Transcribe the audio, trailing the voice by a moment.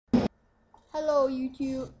Hello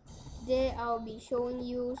YouTube, today I'll be showing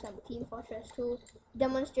you some Team Fortress 2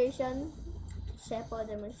 demonstration, sample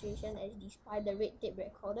demonstration as despite the red tape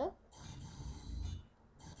recorder.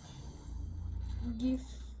 Give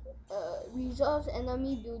resolves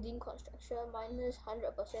enemy building construction minus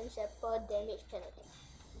 100% sample damage penalty.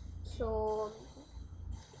 So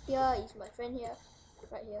here is my friend here,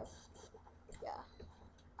 right here, yeah,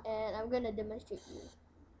 and I'm gonna demonstrate you.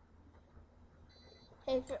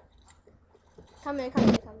 Hey, come here.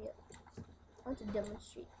 I want to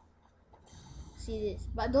demonstrate. See this,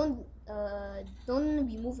 but don't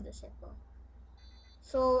remove the sample.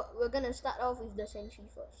 So we're gonna start off with the sentry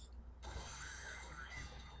first.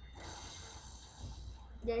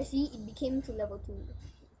 There, see, it became to level 2.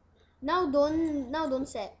 Now don't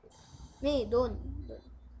set. May don't.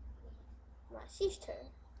 My sister.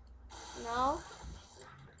 Now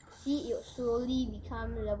see, it will slowly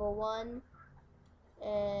become level 1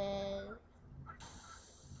 and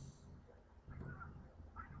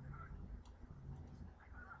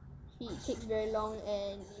it takes very long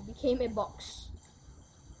and it became a box.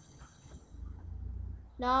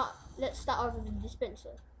 Now let's start off with the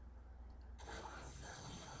dispenser.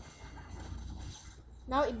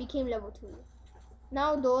 Now it became level 2.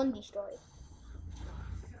 Now don't destroy.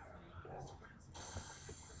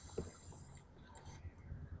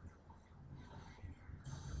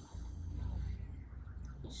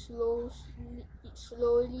 It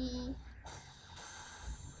slowly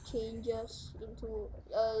changes into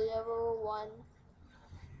a level 1.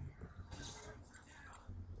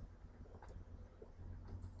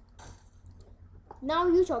 Now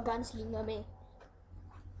use your gunslinger, May.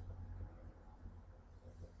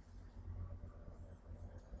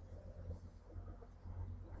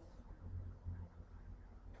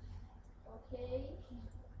 Okay.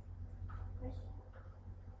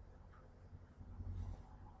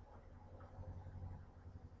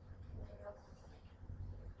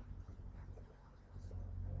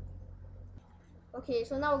 Okay,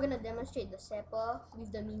 so now we're gonna demonstrate the sapper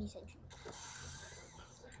with the mini sentry.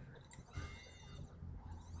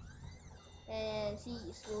 And see,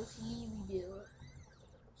 it slowly rebuild.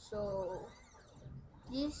 So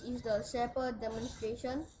this is the sapper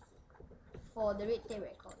demonstration for the red tape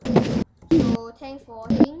record. So thanks for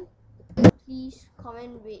watching. Please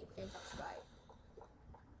comment, rate and subscribe.